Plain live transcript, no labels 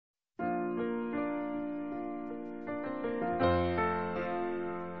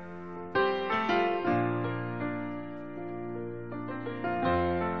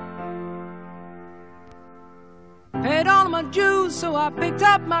my dues, so I picked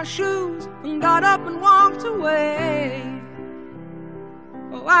up my shoes and got up and walked away.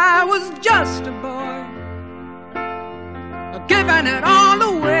 Oh, I was just a boy, giving it all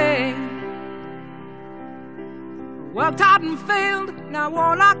away. Worked hard and failed, now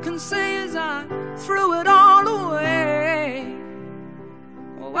all I can say is I threw it all away.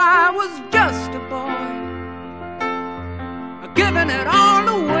 Oh, I was just a boy, giving it all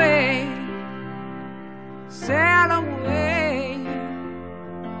away. Sail away,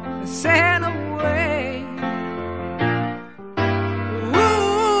 sail away.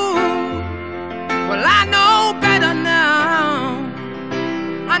 Ooh, well I know better now,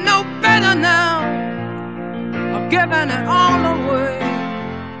 I know better now. I'm giving it all away.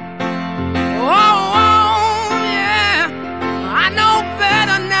 Oh, oh yeah, I know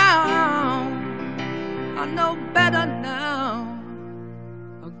better now, I know better now.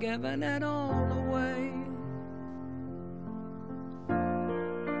 I'm giving it all away.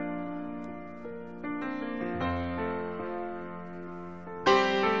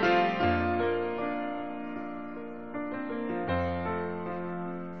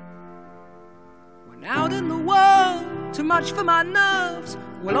 Out in the world, too much for my nerves,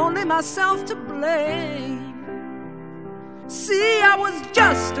 well, only myself to blame. See, I was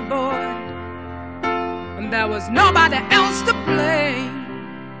just a boy, and there was nobody else to blame.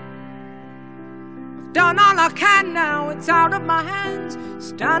 I've done all I can now, it's out of my hands.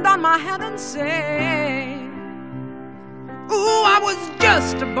 Stand on my head and say, ooh, I was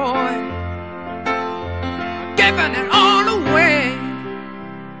just a boy, giving it all away.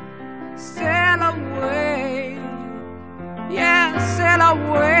 Sail away, yeah, sail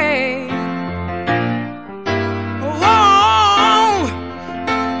away. Oh,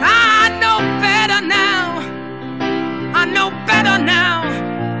 I know better now, I know better now.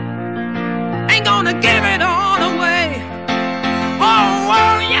 Ain't gonna give it all away. Oh,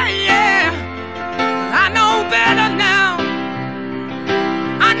 oh yeah, yeah, I know better now,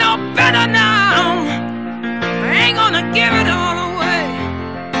 I know better now. I ain't gonna give it all away.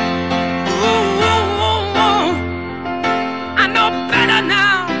 I know better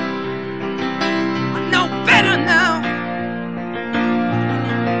now, I know better now.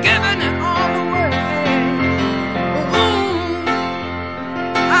 Giving it all away. Ooh,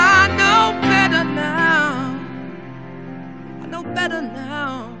 I know better now, I know better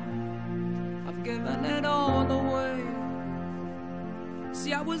now. I've given it all away.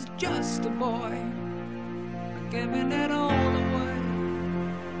 See, I was just a boy, I'm giving it all away.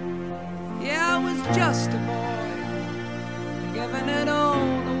 Yeah, I was just a boy, giving it all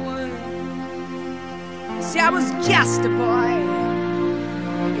away. See, I was just a boy,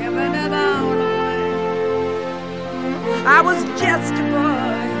 giving it all away. I was just a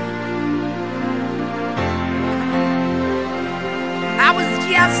boy, I was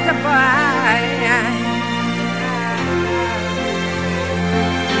just a boy.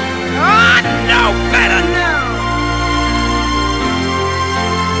 Oh, I know better now.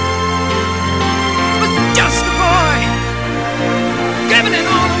 Just a boy, giving it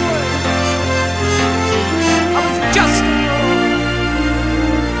all away. I was just a boy,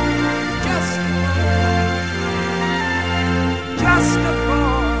 just a boy, just a boy.